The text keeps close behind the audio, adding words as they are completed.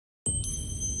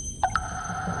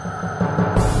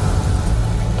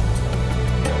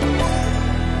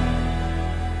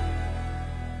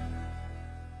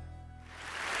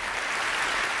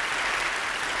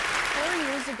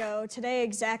today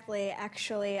exactly,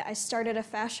 actually, I started a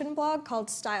fashion blog called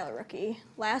Style Rookie.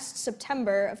 Last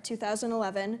September of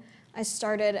 2011, I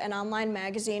started an online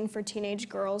magazine for teenage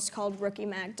girls called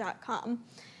rookiemag.com.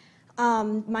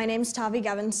 My name's Tavi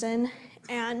Gevinson,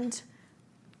 and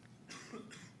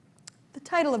the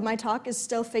title of my talk is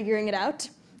Still Figuring It Out,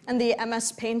 and the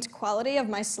MS Paint quality of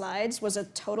my slides was a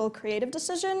total creative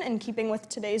decision in keeping with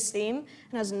today's theme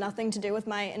and has nothing to do with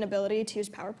my inability to use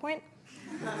PowerPoint.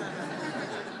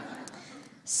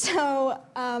 So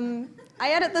I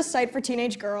edit this site for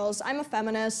teenage girls. I'm a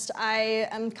feminist. I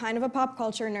am kind of a pop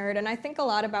culture nerd, and I think a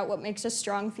lot about what makes a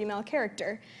strong female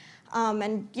character.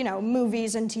 And, you know,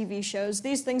 movies and TV shows,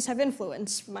 these things have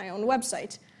influenced my own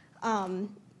website.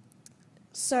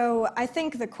 So I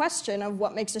think the question of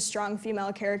what makes a strong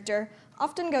female character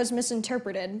often goes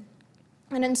misinterpreted.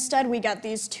 And instead we get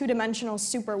these two-dimensional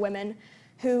superwomen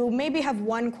who maybe have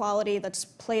one quality that's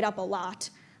played up a lot,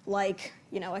 like,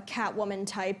 you know, a Catwoman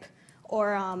type,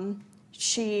 or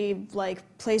she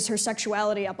plays her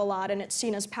sexuality up a lot and it's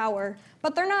seen as power.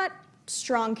 But they're not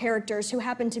strong characters who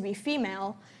happen to be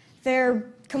female.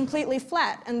 They're completely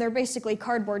flat, and they're basically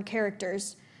cardboard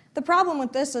characters. The problem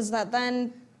with this is that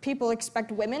then people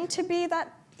expect women to be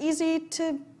that easy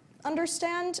to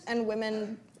understand, and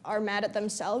women are mad at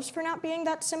themselves for not being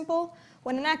that simple,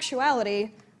 when in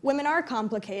actuality, women are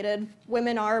complicated,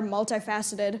 women are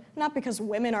multifaceted, not because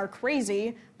women are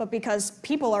crazy, but because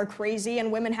people are crazy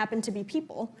and women happen to be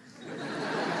people.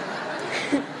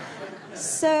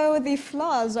 So the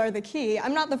flaws are the key.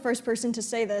 I'm not the first person to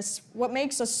say this. What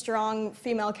makes a strong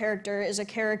female character is a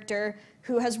character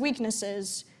who has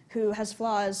weaknesses, who has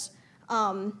flaws,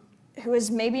 who is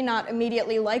maybe not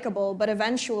immediately likable, but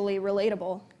eventually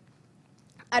relatable.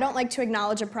 I don't like to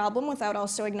acknowledge a problem without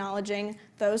also acknowledging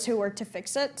those who work to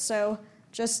fix it, so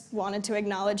just wanted to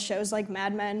acknowledge shows like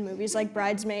Mad Men, movies like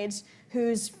Bridesmaids,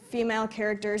 whose female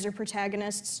characters or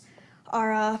protagonists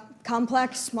are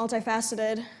complex,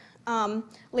 multifaceted.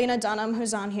 Lena Dunham,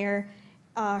 who's on here,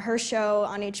 her show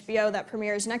on HBO that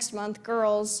premieres next month,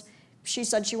 Girls, she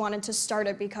said she wanted to start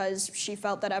it because she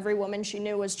felt that every woman she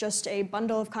knew was just a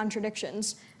bundle of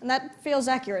contradictions. And that feels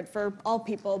accurate for all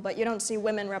people, but you don't see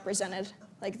women represented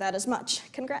like that as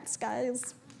much. Congrats,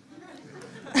 guys.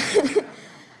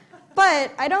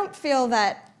 But I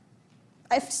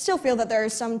still feel that there are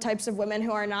some types of women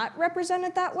who are not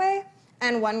represented that way.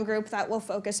 And one group that we'll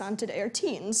focus on today are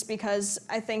teens, because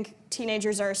I think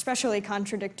teenagers are especially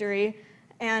contradictory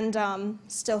and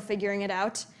still figuring it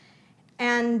out.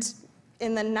 And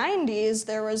in the 90s,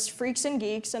 there was Freaks and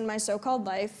Geeks and My So-Called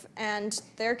Life, and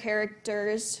their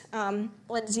characters,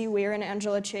 Lindsay Weir and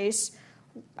Angela Chase,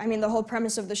 I mean, the whole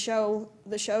premise of the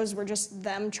shows were just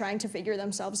them trying to figure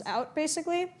themselves out,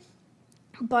 basically.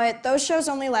 But those shows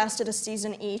only lasted a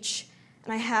season each,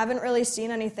 and I haven't really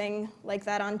seen anything like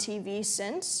that on TV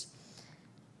since.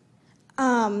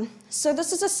 So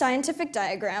this is a scientific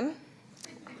diagram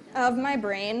of my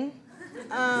brain.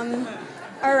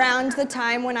 Around the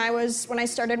time when I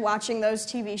started watching those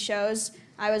TV shows.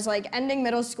 I was like ending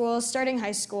middle school, starting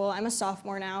high school. I'm a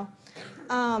sophomore now.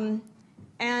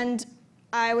 And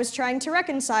I was trying to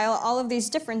reconcile all of these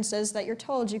differences that you're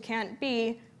told you can't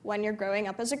be when you're growing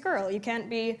up as a girl. You can't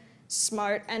be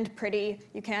smart and pretty.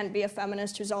 You can't be a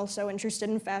feminist who's also interested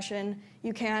in fashion.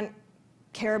 You can't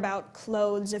care about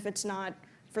clothes if it's not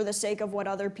for the sake of what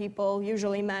other people,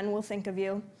 usually men, will think of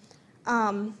you.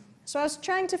 So I was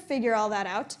trying to figure all that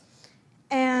out,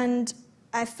 and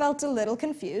I felt a little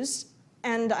confused,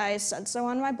 and I said so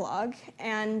on my blog,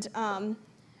 and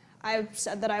I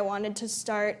said that I wanted to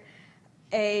start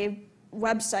a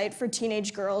website for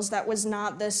teenage girls that was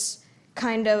not this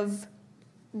kind of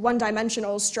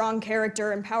one-dimensional, strong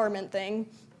character empowerment thing,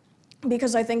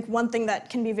 because I think one thing that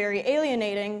can be very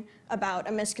alienating about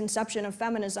a misconception of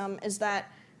feminism is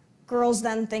that girls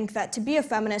then think that to be a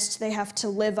feminist, they have to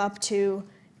live up to,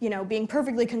 you know, being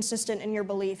perfectly consistent in your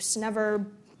beliefs, never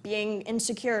being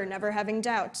insecure, never having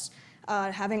doubts,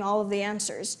 having all of the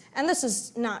answers. And this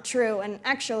is not true, and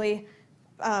actually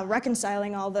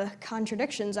reconciling all the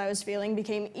contradictions I was feeling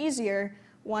became easier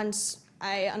once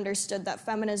I understood that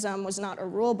feminism was not a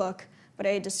rule book, but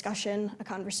a discussion, a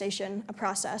conversation, a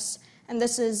process. And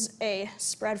this is a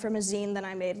spread from a zine that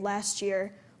I made last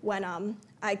year when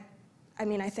I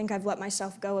think I've let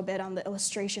myself go a bit on the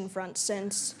illustration front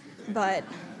since, but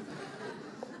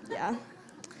yeah.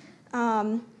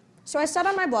 So I said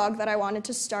on my blog that I wanted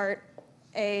to start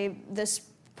this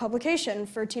publication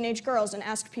for teenage girls and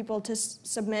ask people to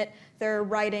submit their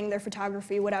writing, their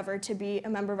photography, whatever, to be a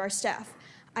member of our staff.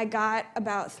 I got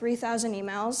about 3,000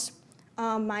 emails.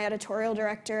 My editorial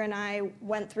director and I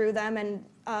went through them and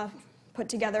put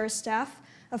together a staff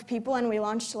of people, and we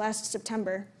launched last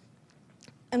September.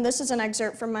 And this is an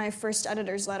excerpt from my first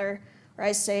editor's letter, where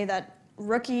I say that,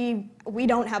 rookie, we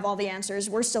don't have all the answers.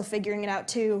 We're still figuring it out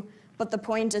too, but the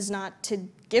point is not to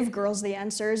give girls the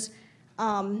answers,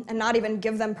 and not even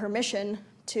give them permission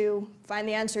to find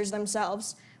the answers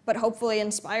themselves, but hopefully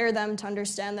inspire them to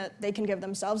understand that they can give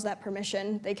themselves that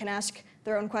permission. They can ask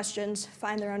their own questions,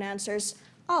 find their own answers,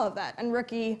 all of that. And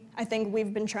Rookie, I think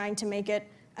we've been trying to make it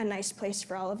a nice place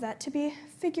for all of that to be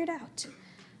figured out.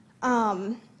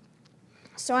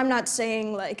 So I'm not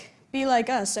saying, like, be like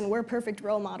us and we're perfect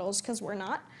role models, because we're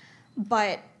not,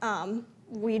 but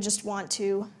we just want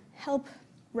to help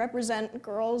represent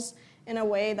girls in a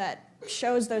way that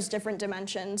shows those different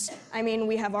dimensions. I mean,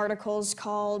 we have articles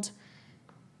called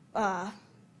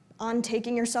On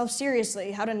Taking Yourself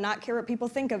Seriously, How to Not Care What People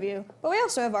Think of You. But we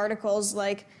also have articles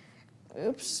like,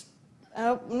 oops,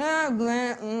 oh,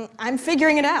 no, I'm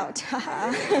figuring it out.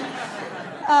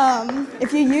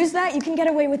 If you use that, you can get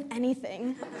away with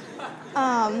anything.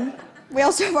 We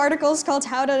also have articles called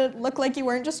How to Look Like You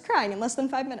Weren't Just Crying in Less Than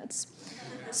 5 Minutes.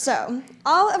 So,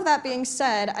 all of that being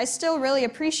said, I still really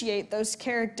appreciate those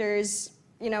characters,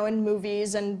 you know, in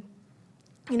movies and,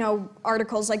 you know,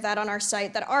 articles like that on our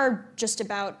site that are just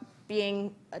about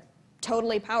being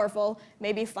totally powerful,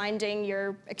 maybe finding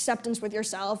your acceptance with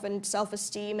yourself and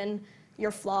self-esteem and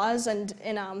your flaws and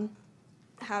in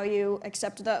how you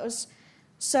accept those.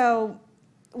 So,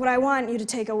 what I want you to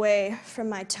take away from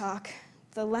my talk,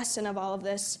 the lesson of all of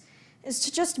this, is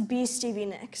to just be Stevie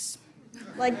Nicks.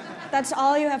 Like, that's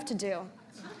all you have to do.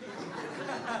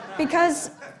 Because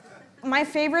my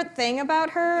favorite thing about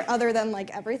her, other than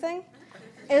like everything,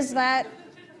 is that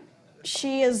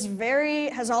she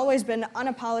has always been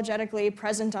unapologetically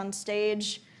present on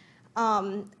stage,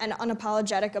 and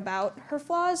unapologetic about her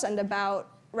flaws and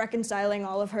about reconciling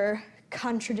all of her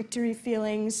contradictory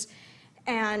feelings,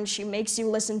 and she makes you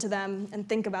listen to them and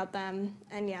think about them,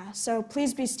 and yeah, so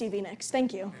please be Stevie Nicks.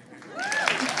 Thank you.